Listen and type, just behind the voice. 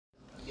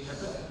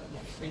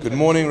Good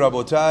morning,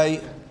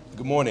 Rabotai.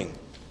 Good morning.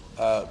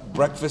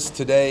 Breakfast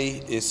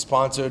today is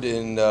sponsored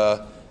in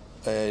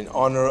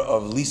honor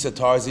of Lisa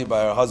Tarzi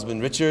by her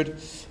husband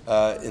Richard,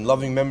 in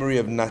loving memory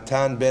of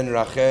Natan ben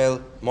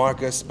Rachel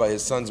Marcus by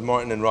his sons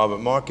Martin and Robert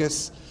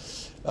Marcus,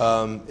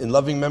 in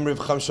loving memory of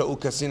Cham Shaul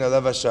Kassin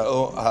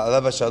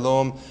Aleva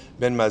Shalom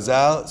ben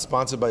Mazal,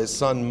 sponsored by his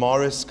son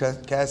Morris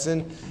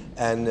Kassin,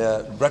 and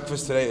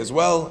breakfast today as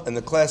well, and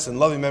the class in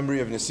loving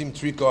memory of Nisim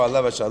Triko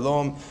Aleva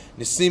Shalom,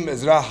 Nisim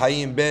Ezra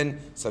Hayim ben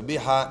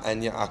Sabiha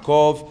and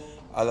Yaakov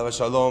Aleva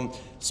Shalom,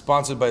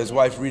 sponsored by his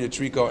wife Rita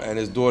Trico and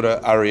his daughter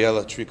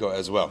Ariella Trico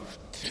as well.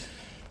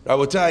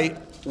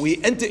 Rabotai,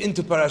 we enter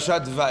into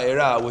Parashat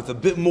Vaera with a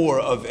bit more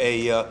of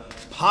a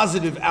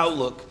positive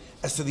outlook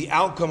as to the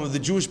outcome of the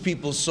Jewish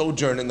people's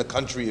sojourn in the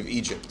country of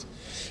Egypt.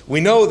 We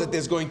know that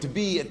there's going to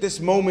be, at this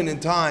moment in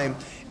time,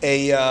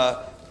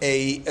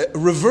 a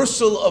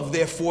reversal of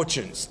their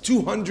fortunes.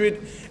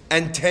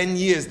 210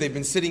 years they've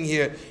been sitting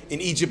here in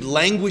Egypt,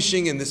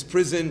 languishing in this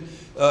prison,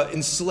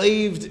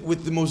 enslaved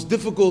with the most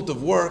difficult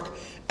of work.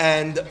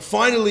 And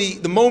finally,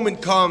 the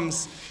moment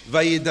comes,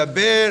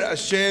 Vayedaber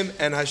Hashem,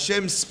 and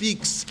Hashem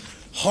speaks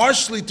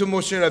harshly to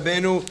Moshe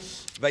Rabbeinu.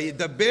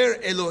 Vayedaber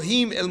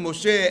Elohim el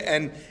Moshe,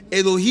 and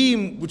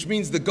Elohim, which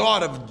means the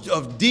God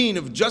of Deen,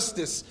 of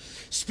justice,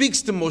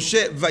 speaks to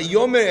Moshe.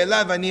 Vayomer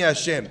elav ani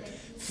Hashem.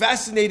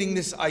 Fascinating,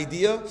 this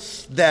idea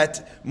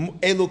that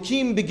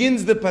Elohim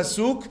begins the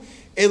pasuk.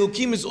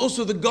 Elohim is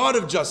also the God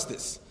of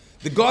justice,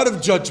 the God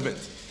of judgment.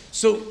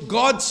 So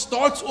God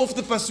starts off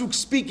the pasuk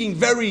speaking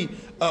very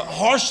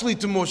harshly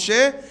to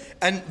Moshe,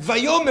 and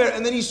Vayomer,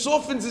 and then he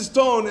softens his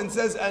tone and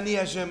says, Ani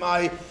Hashem,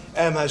 I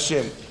am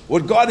Hashem.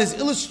 What God is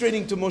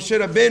illustrating to Moshe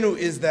Rabbeinu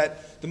is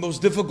that the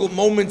most difficult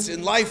moments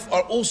in life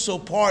are also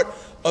part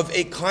of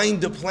a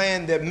kind of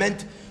plan. They're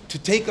meant to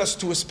take us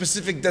to a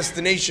specific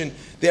destination.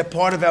 They're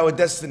part of our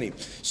destiny.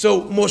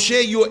 So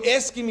Moshe, you're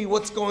asking me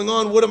what's going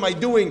on, what am I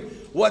doing,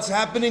 what's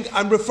happening?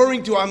 I'm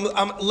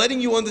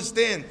letting you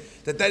understand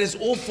that is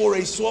all for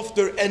a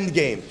softer end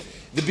game.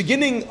 The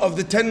beginning of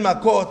the 10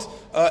 Makot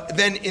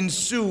then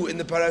ensue in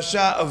the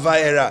parasha of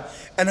Vaera.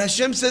 And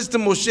Hashem says to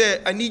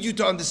Moshe, I need you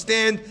to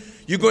understand,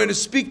 you're going to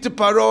speak to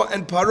Paro,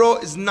 and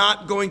Paro is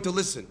not going to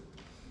listen.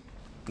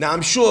 Now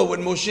I'm sure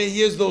when Moshe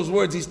hears those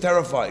words, he's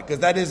terrified, because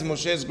that is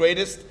Moshe's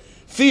greatest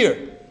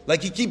fear.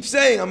 Like he keeps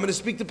saying, I'm going to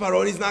speak to Paro,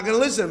 and he's not going to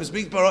listen. I'm going to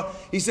speak to Paro.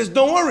 He says,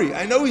 don't worry,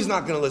 I know he's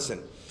not going to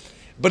listen.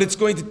 But it's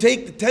going to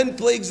take the 10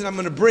 plagues that I'm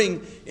going to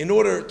bring in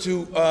order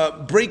to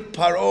break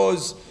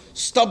Paro's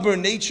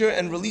stubborn nature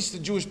and release the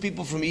Jewish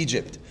people from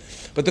Egypt.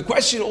 But the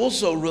question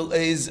also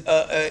is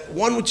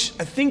one which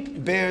I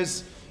think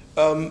bears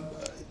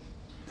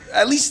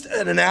at least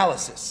an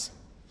analysis.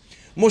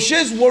 Moshe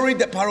is worried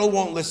that Paro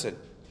won't listen.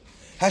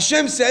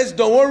 Hashem says,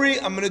 don't worry,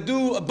 I'm going to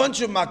do a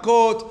bunch of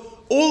makot,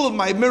 all of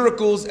my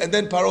miracles, and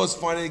then Paro is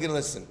finally going to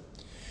listen.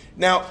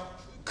 Now,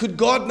 could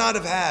God not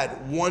have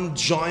had one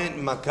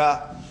giant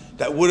makkah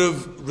that would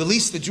have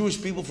released the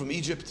Jewish people from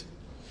Egypt?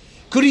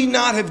 Could he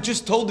not have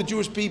just told the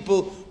Jewish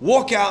people,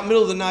 walk out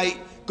middle of the night,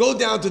 go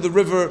down to the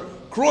river,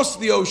 cross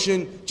the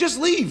ocean, just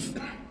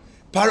leave?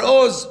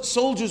 Paro's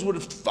soldiers would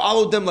have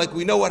followed them, like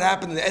we know what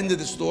happened in the end of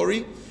the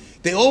story.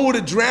 They all would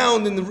have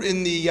drowned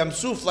in the Yam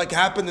Suf, like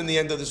happened in the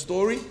end of the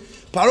story.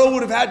 Paro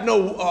would have had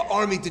no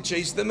army to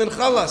chase them, and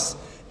khalas,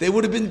 they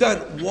would have been done.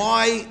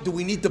 Why do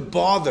we need to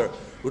bother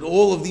with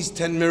all of these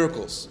 10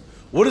 miracles?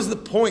 What is the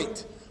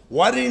point?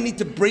 Why did he need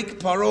to break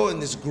Paro in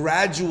this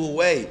gradual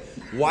way?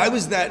 Why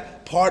was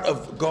that part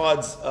of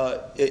God's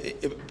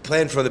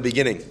plan from the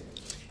beginning?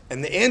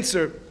 And the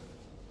answer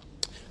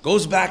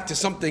goes back to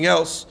something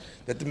else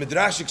that the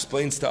Midrash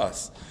explains to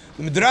us.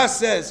 The Midrash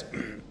says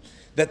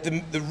that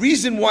the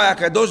reason why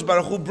HaKadosh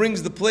Baruch Hu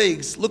brings the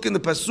plagues, look in the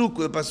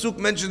Pasuk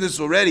mentioned this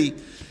already,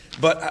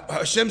 but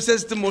Hashem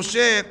says to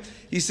Moshe,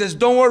 he says,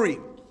 don't worry,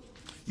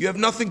 you have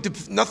nothing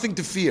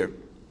to fear.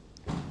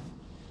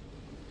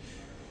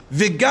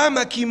 V'gam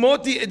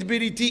hakimoti et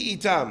biriti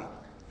itam.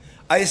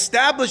 I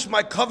established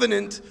my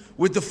covenant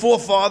with the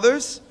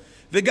forefathers.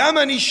 V'gam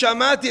ani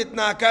shamati et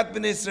na'akat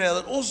b'nei Israel.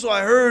 And also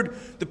I heard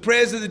the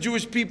prayers of the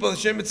Jewish people.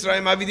 Hashem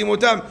Mitzrayim avidim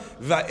otam.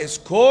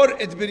 Va'eskor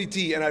et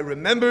biriti. And I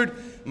remembered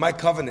my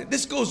covenant.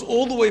 This goes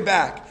all the way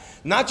back,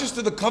 not just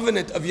to the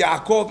covenant of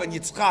Yaakov and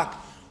Yitzchak,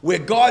 where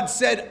God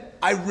said,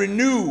 I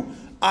renew,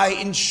 I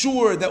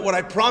ensure that what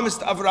I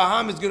promised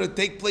Avraham is going to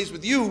take place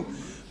with you.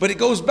 But it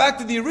goes back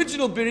to the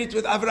original Birit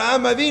with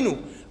Avraham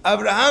Avinu.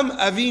 Avraham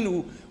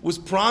Avinu was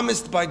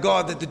promised by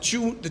God that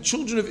the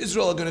children of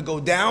Israel are going to go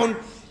down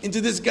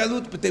into this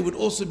galut, but they would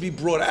also be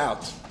brought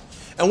out.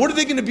 And what are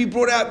they going to be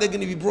brought out? They're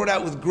going to be brought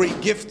out with great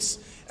gifts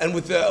and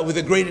with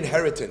a great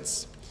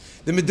inheritance.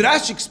 The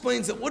Midrash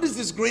explains that what is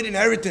this great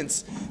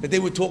inheritance that they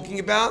were talking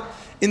about?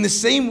 In the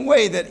same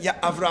way that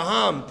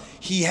Avraham,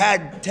 he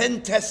had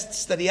 10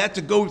 tests that he had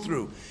to go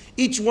through,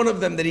 each one of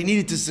them that he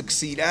needed to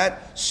succeed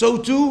at, so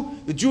too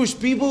the Jewish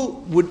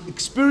people would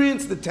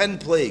experience the 10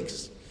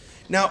 plagues.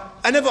 Now,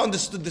 I never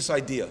understood this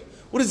idea.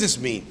 What does this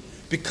mean?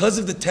 Because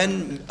of the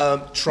 10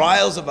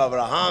 trials of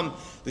Avraham,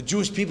 the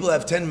Jewish people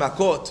have 10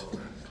 makot.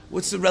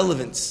 What's the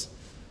relevance?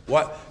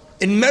 What?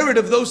 In merit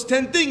of those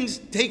 10 things,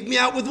 take me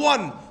out with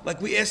one,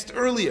 like we asked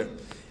earlier.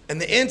 And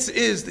the answer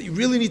is that you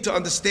really need to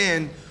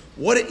understand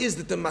what it is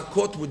that the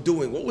makot were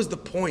doing. What was the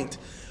point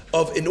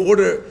in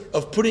order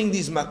of putting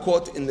these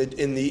makot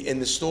in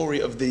the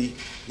story of the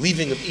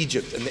leaving of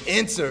Egypt? And the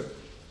answer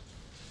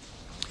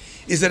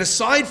is that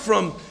aside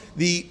from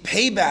the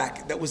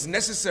payback that was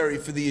necessary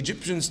for the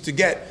Egyptians to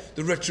get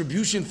the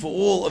retribution for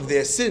all of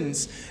their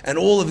sins and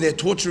all of their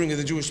torturing of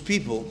the Jewish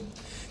people,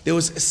 there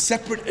was a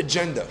separate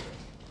agenda.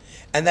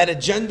 And that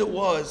agenda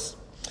was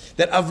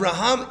that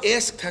Avraham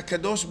asked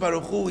HaKadosh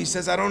Baruch Hu, he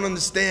says, I don't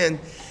understand,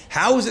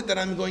 how is it that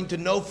I'm going to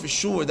know for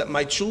sure that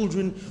my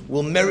children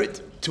will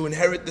merit to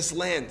inherit this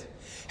land?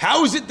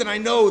 How is it that I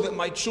know that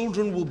my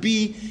children will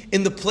be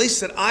in the place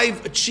that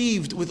I've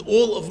achieved with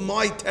all of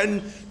my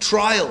 10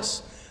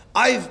 trials?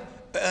 I've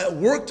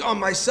worked on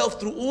myself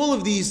through all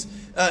of these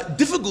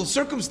difficult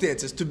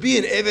circumstances to be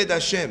an Eved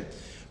Hashem.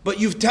 But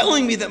you're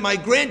telling me that my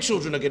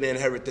grandchildren are going to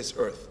inherit this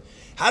earth.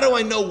 How do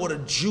I know what a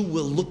Jew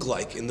will look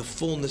like in the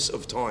fullness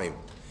of time?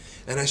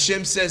 And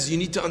Hashem says, you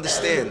need to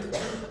understand,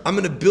 I'm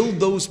going to build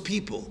those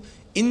people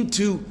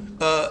into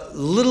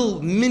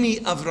little mini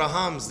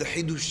Avrahams. The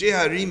Hidushei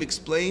Harim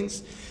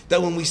explains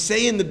that when we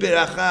say in the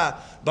Beracha,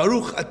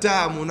 Baruch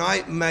Atah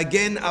Amunai,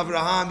 Magen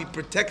Avraham, he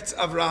protects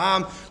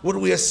Avraham, what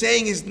we are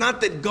saying is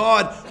not that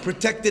God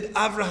protected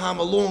Avraham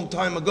a long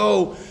time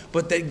ago,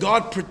 but that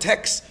God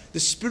protects the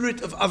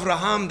spirit of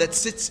Avraham that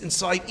sits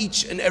inside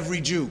each and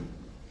every Jew.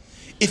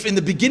 If in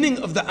the beginning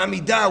of the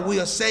Amidah we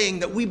are saying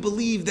that we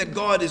believe that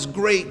God is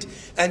great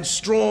and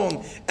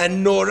strong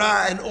and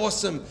Norah and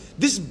awesome,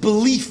 this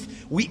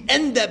belief, we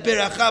end that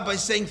Beracha by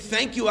saying,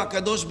 thank you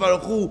HaKadosh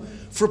Baruch Hu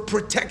for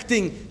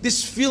protecting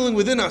this feeling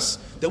within us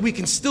that we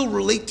can still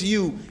relate to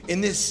you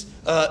in this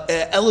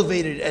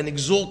elevated and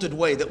exalted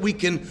way, that we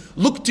can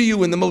look to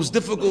you in the most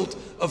difficult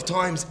of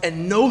times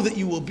and know that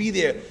you will be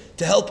there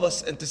to help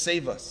us and to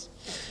save us.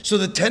 So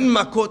the 10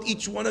 makot,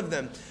 each one of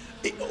them,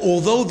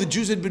 although the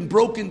Jews had been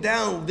broken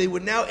down, they were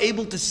now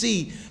able to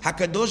see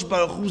HaKadosh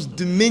Baruch Hu's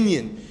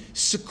dominion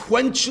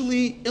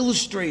sequentially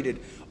illustrated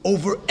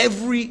over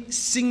every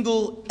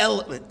single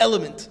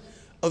element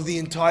of the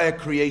entire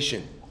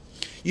creation.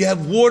 You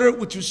have water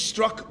which was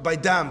struck by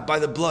dam, by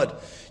the blood.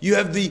 You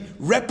have the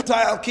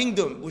reptile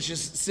kingdom, which is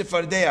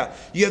Sifardea.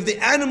 You have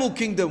the animal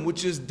kingdom,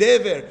 which is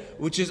Dever,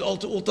 which is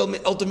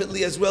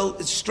ultimately as well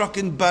is struck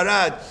in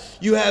Barad.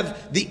 You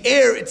have the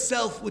air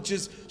itself, which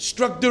is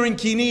struck during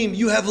Kinim.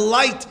 You have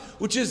light,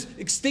 which is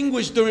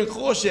extinguished during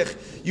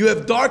Choshech. You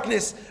have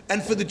darkness,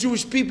 and for the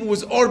Jewish people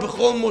was Or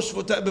b'chol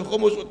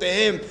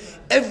moshvotehem.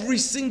 Every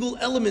single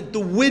element, the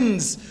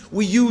winds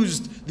we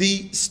used,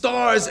 the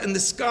stars and the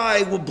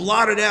sky were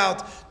blotted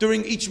out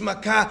during each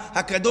Makkah.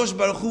 HaKadosh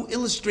Baruch Hu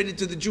illustrated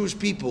to the Jewish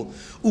people.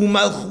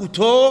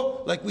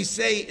 Umalchuto, like we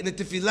say in the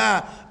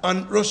Tefillah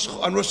on Rosh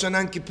Hashanah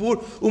and Kippur,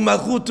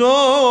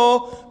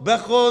 Umalchuto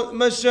b'chol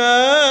mashala.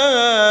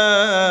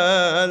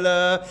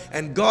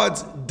 And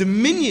God's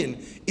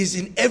dominion is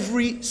in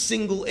every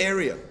single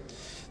area.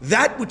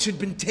 That which had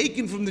been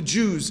taken from the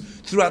Jews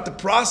throughout the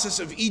process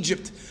of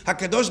Egypt,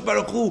 HaKadosh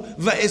Baruch Hu,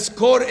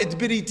 va'eskor et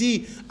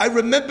biriti. I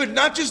remembered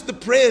not just the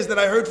prayers that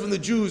I heard from the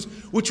Jews,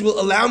 which will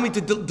allow me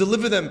to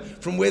deliver them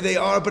from where they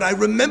are, but I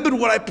remembered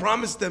what I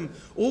promised them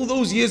all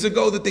those years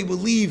ago, that they will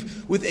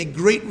leave with a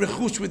great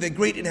rechush, with a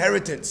great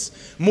inheritance.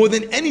 More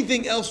than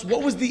anything else,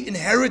 what was the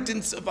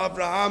inheritance of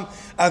Avraham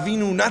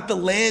Avinu? Not the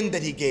land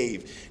that he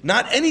gave,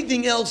 not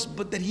anything else,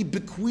 but that he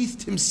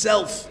bequeathed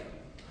himself.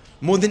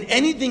 More than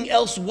anything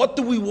else, what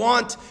do we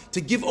want to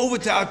give over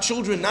to our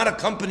children? Not a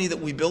company that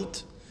we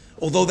built,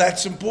 although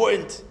that's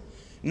important.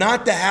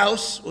 Not the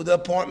house or the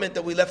apartment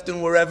that we left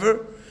in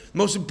wherever. The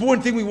most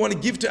important thing we want to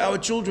give to our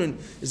children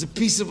is a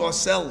piece of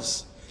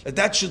ourselves,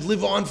 that should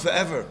live on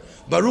forever.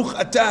 Baruch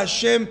Atah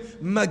Hashem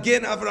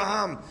Magen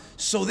Avraham.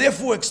 So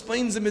therefore,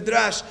 explains the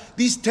Midrash,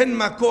 these 10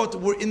 makot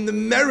were in the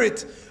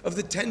merit of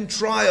the 10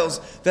 trials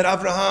that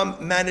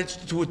Avraham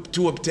managed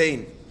to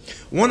obtain.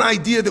 One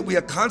idea that we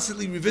are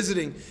constantly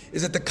revisiting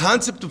is that the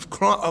concept of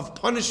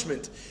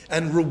punishment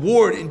and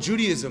reward in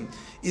Judaism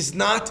is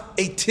not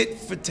a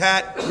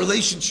tit-for-tat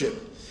relationship.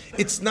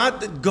 It's not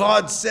that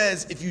God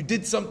says, if you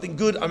did something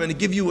good, I'm going to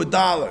give you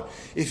 $1.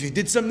 If you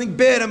did something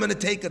bad, I'm going to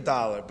take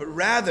 $1. But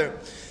rather,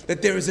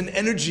 that there is an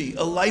energy,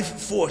 a life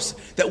force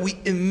that we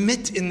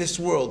emit in this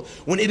world.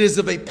 When it is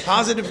of a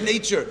positive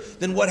nature,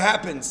 then what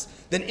happens?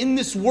 Then in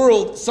this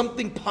world,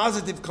 something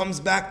positive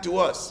comes back to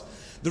us.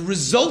 The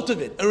result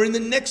of it, or in the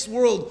next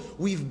world,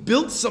 we've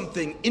built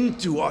something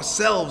into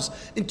ourselves,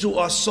 into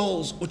our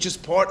souls, which is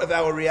part of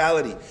our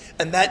reality.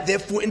 And that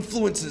therefore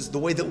influences the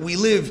way that we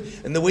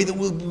live and the way that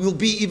we'll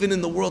be even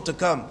in the world to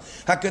come.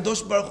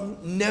 HaKadosh Baruch Hu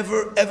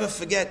never ever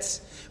forgets.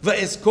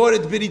 Va'eskor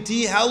et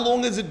biriti. How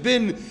long has it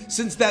been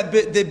since that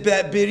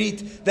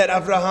birit that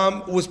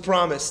Avraham was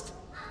promised?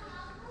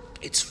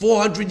 It's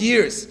 400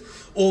 years.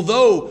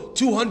 Although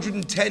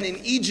 210 in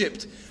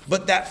Egypt,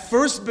 but that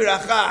first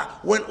beracha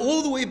went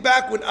all the way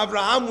back when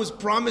Avraham was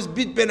promised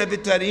bit ben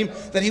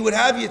Avitarim, that he would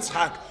have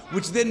Yitzhak,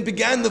 which then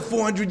began the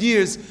 400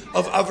 years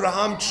of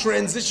Avraham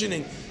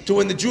transitioning to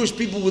when the Jewish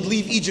people would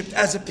leave Egypt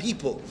as a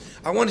people.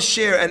 I want to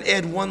share and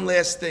add one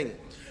last thing.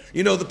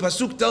 You know, the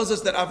Pasuk tells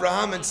us that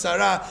Abraham and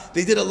Sarah,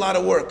 they did a lot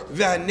of work.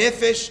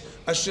 Ve'hanefesh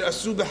asher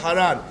asu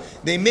b'Haran.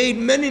 They made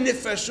many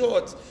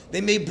nefashot.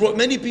 They brought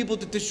many people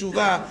to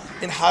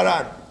Teshuvah in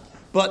Haran.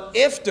 But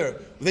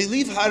after they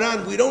leave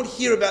Haran, we don't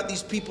hear about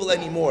these people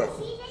anymore.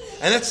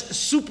 And that's a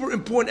super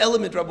important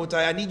element,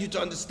 Rabotai. I need you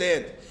to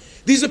understand.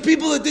 These are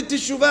people that did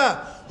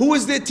Teshuvah. Who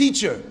was their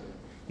teacher?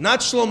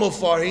 Not Shlomo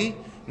Farhi,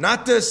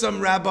 not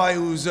some rabbi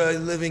who's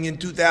living in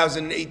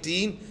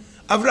 2018.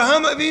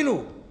 Avraham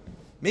Avinu.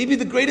 Maybe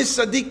the greatest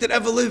tzaddik that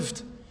ever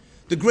lived.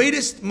 The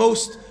greatest,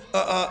 most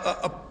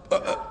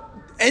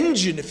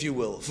engine, if you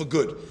will, for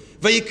good.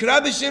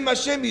 Vayikra b'shem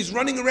Hashem. He's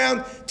running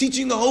around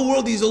teaching the whole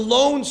world. He's a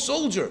lone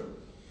soldier.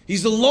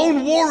 He's a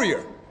lone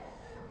warrior.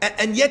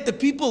 And yet the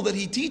people that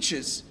he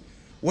teaches,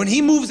 when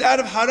he moves out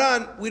of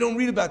Haran, we don't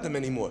read about them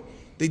anymore.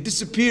 They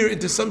disappear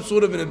into some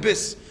sort of an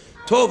abyss.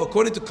 Tov,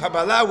 according to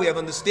Kabbalah, we have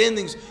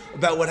understandings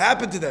about what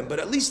happened to them. But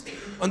at least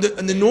on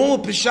the normal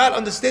Peshat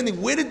understanding,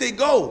 where did they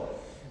go?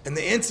 And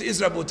the answer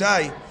is,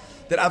 Rabotai,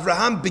 that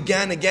Avraham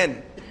began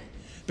again.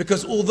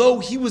 Because although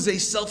he was a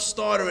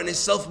self-starter and a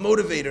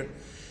self-motivator,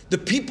 the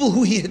people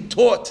who he had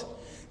taught,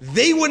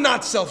 they were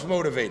not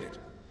self-motivated.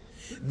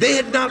 They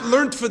had not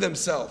learned for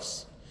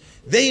themselves.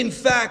 They, in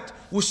fact,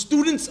 were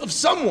students of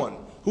someone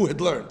who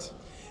had learned.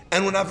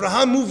 And when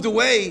Avraham moved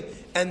away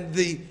and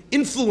the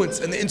influence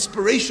and the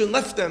inspiration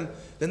left them,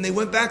 then they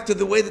went back to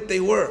the way that they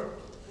were.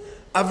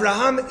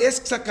 Avraham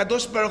asks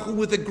HaKadosh Baruch Hu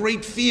with a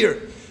great fear,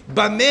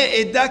 how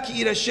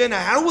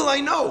will I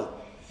know?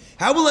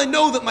 How will I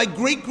know that my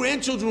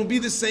great-grandchildren will be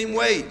the same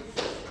way?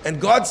 And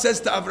God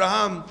says to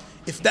Avraham,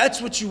 if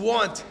that's what you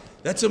want,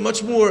 that's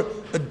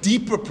a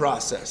deeper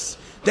process.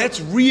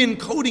 That's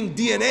re-encoding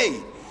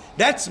DNA.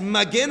 That's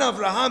Magen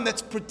Avraham,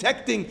 that's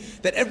protecting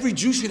that every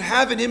Jew should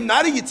have in him,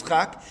 not a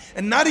Yitzchak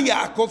and not a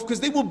Yaakov,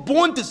 because they were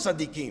born to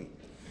Tzaddikim.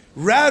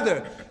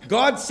 Rather,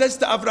 God says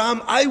to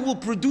Avraham, I will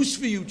produce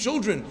for you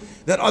children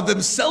that are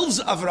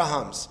themselves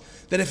Avrahams.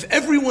 That if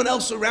everyone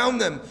else around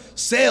them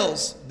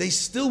sails, they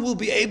still will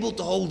be able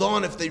to hold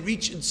on if they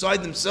reach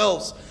inside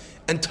themselves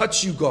and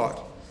touch you, God.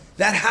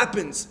 That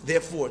happens,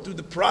 therefore, through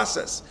the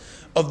process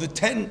of the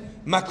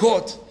 10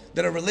 makot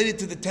that are related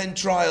to the 10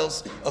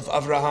 trials of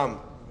Avraham.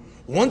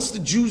 Once the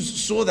Jews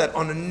saw that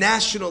on a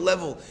national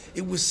level,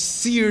 it was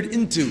seared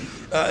into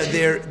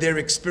their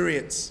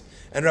experience.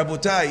 And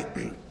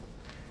Rabotai,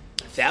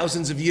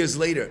 thousands of years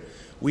later,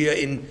 we are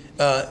in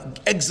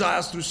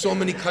exiles through so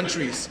many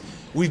countries.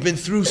 We've been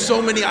through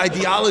so many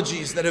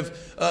ideologies that have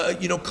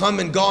come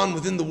and gone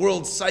within the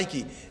world's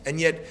psyche. And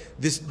yet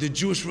the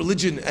Jewish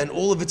religion and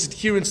all of its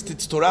adherents to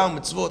its Torah and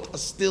mitzvot are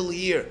still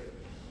here.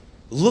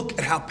 Look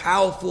at how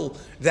powerful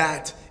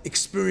that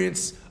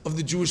experience of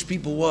the Jewish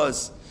people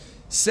was.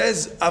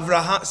 Says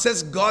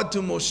God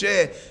to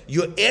Moshe,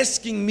 you're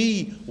asking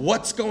me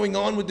what's going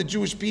on with the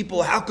Jewish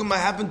people. How come I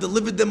haven't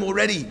delivered them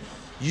already?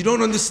 You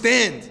don't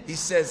understand, he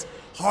says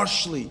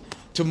harshly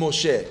to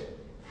Moshe.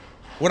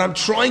 What I'm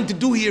trying to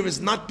do here is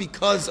not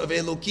because of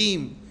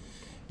Elokim.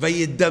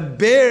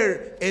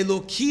 Vayedaber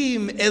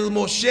Elokim el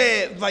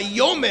Moshe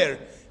vayomer.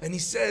 And he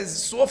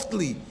says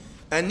softly,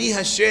 Ani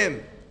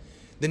Hashem.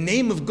 The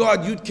name of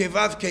God, Yud Kei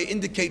Vav Kei,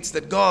 indicates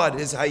that God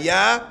is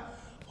Haya,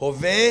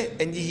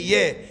 Hoveh, and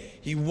Yihiyeh.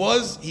 He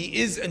was,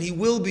 He is, and He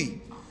will be.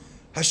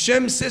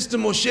 Hashem says to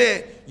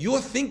Moshe, you're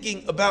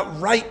thinking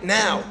about right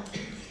now.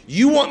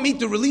 You want me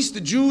to release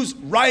the Jews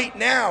right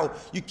now.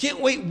 You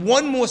can't wait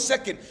one more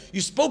second.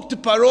 You spoke to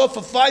Paro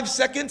for 5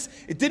 seconds.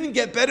 It didn't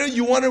get better.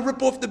 You want to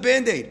rip off the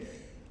Band-Aid.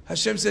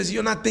 Hashem says,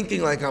 you're not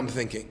thinking like I'm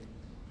thinking.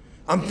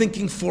 I'm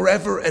thinking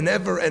forever and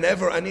ever and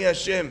ever. Ani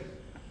Hashem.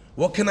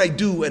 What can I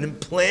do and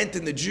implant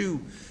in the Jew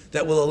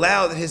that will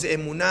allow that his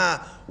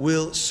emunah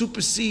will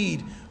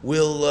supersede,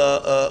 will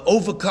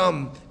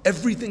overcome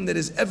everything that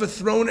is ever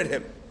thrown at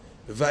him.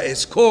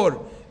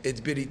 Va'eskor et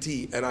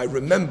biriti, and I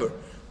remember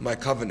my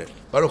covenant.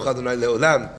 Baruch Adonai le'olam.